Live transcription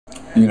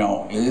You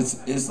know,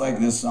 it's like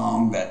this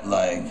song that,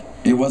 like,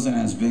 it wasn't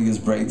as big as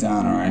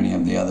Breakdown or any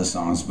of the other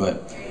songs,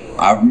 but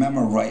I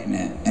remember writing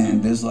it.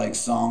 And there's like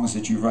songs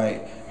that you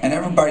write, and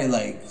everybody,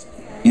 like,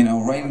 you know,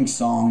 writing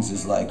songs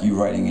is like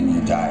you writing in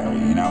your diary,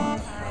 you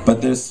know.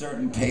 But there's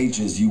certain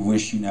pages you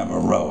wish you never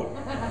wrote.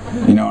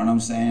 You know what I'm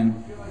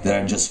saying?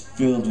 That are just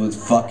filled with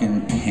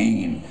fucking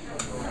pain,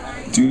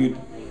 dude.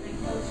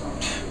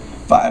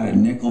 If I had a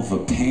nickel for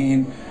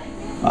pain,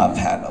 I've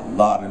had a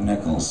lot of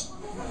nickels.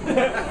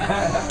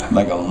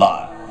 Like a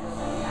lot.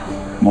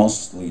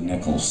 Mostly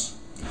nickels.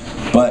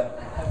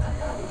 But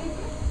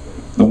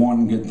the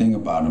one good thing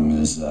about them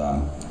is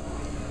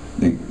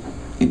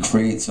it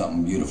creates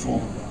something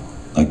beautiful.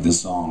 Like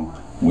this song,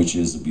 which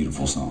is a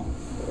beautiful song.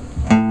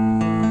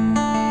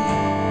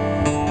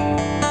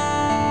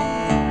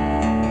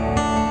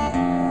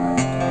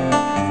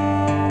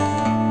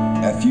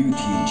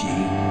 FUTG.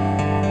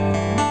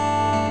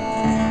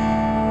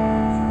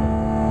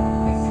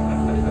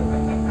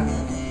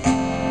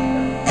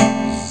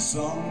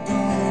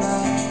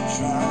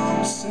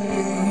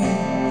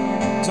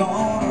 Don't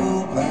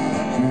hold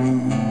back now.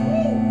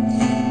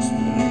 It's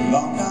been a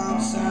long time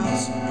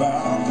since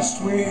about this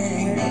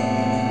way,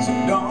 so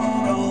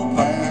don't hold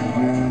back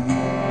now.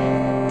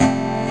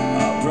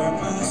 I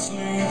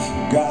purposely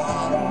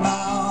forgot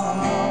about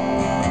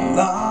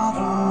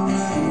loving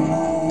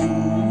anyone,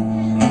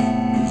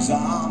 'cause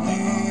I'm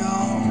the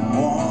only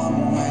one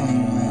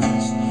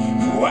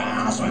who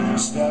has been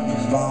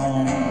stepping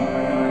along.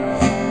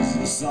 Is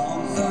there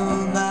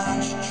something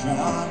that you're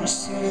trying to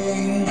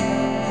say?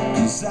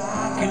 'Cause I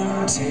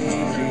can take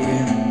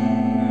it,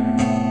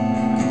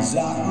 'cause I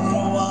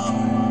grew up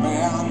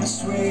around this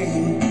way,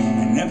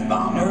 and if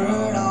I'm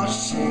hurt I'll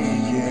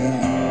shake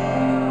it,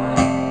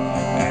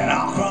 and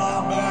I'll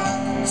crawl back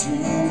into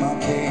my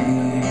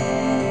cave.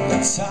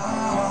 That's how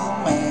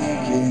I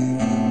make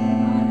it,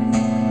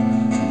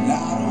 and I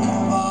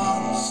don't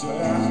want to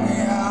serve me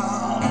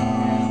out,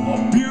 or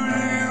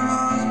beauty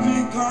must be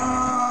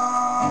gone.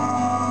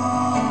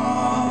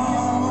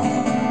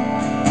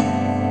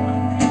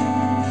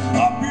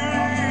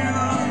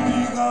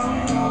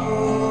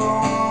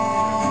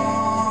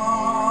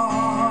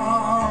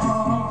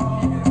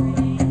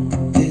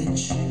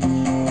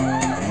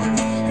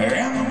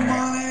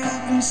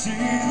 See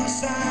the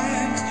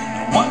signs,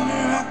 no wonder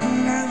I can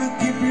never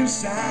keep you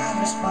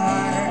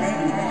satisfied.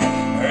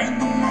 In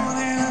the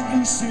morning I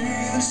can see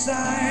the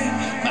sign,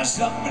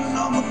 myself and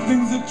all the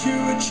things that you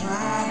were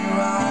trying to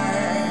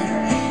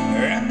hide.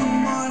 In the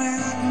morning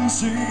I can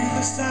see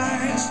the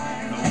signs,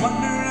 no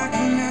wonder I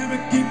can never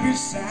keep you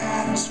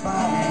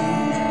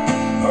satisfied.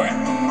 In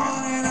the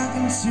morning I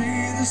can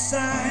see the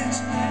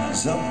signs,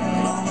 myself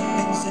and all the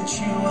things that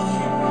you were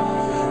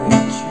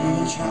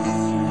trying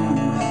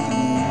to hide.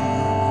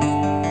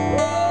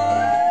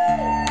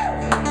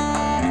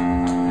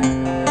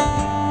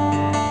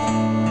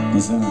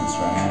 Listen to this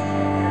right here.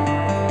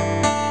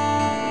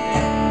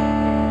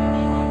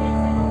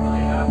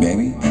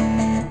 Baby,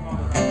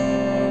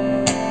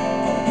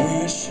 I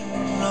wish I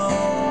know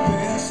the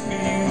best for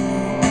you,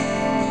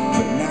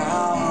 but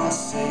now I'll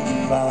say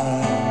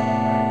goodbye.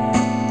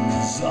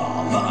 'Cause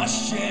all the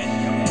shit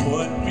you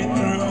put me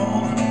through,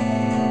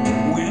 the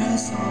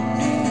wisdom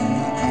in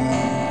my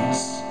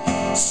eyes.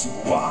 So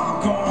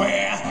walk away,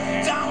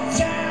 don't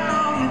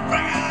turn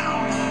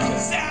around,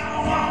 'cause I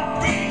won't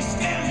be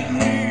standing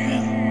here.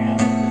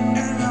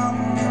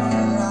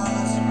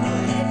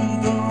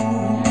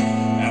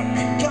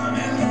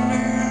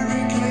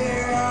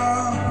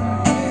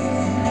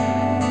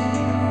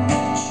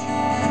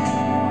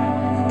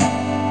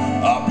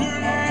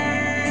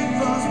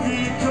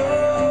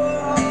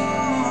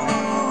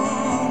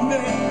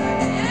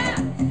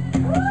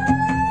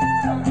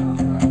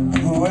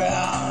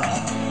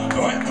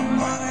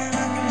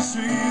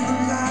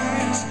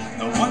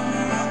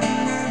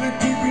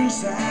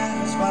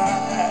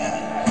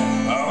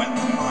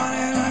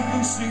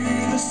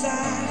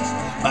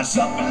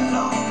 Myself and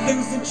all the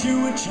things that you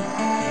were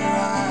trying to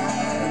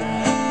hide.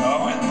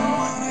 Oh, in the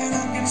morning I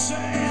can see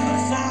the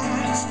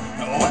signs,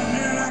 no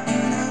wonder I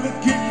can never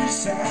keep you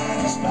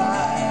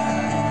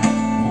satisfied.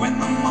 Oh, in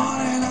the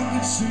morning I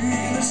can see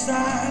the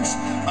signs,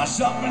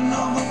 myself and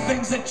all the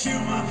things that you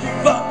were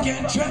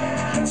fucking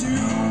trying to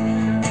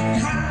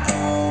hide.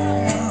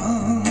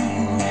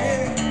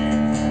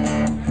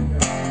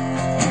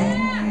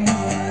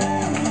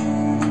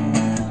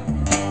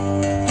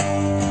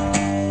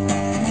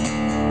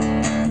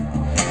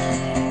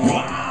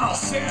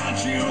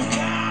 Since you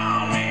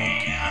called me,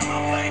 I'm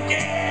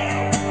thinking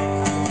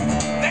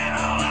that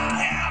all I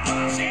have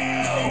was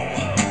you.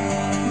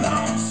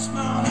 Those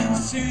small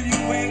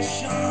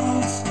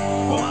insinuations,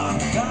 I'm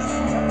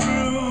coming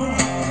through,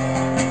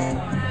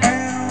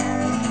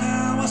 and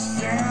now I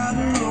stand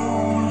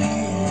alone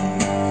here.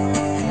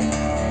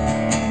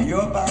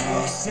 You're by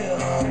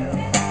yourself,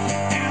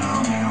 and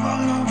I'll never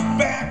look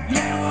back,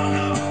 never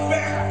look back.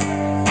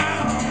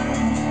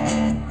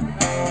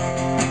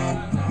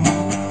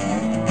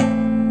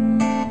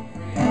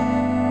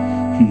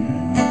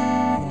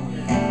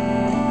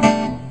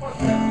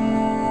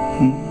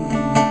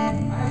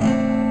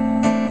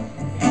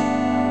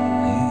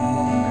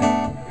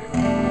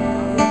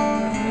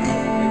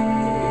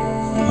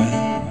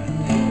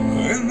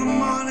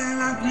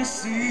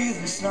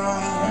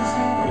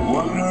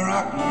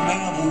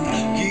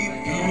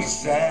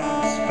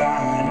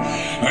 satisfied.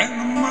 In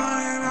the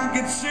morning I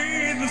could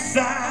see the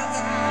signs,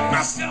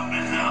 myself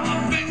and all the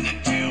things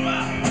that you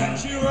are.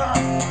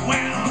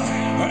 Well,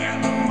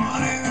 in the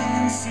morning I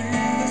can see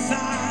the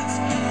signs,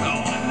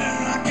 knowing that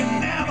I can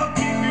never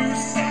keep you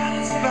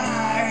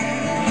satisfied.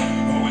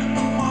 In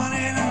the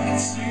morning I can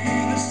see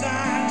the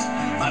signs,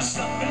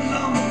 myself and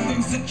all the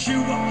things that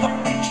you are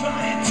fucking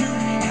trying to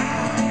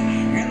hide.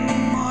 In the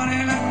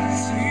morning I can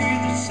see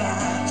the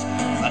signs,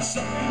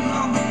 myself and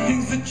all the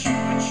things that you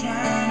are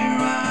trying to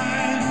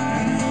hide.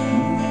 In the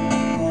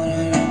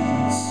morning I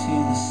can see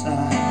the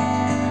signs,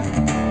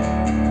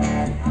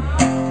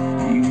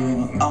 you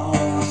are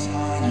always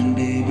hiding,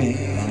 baby.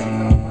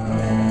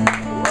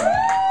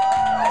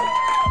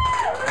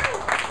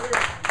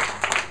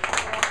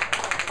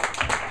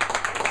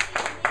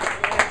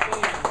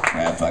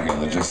 Yeah, fuck it,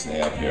 let's just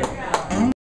stay up here.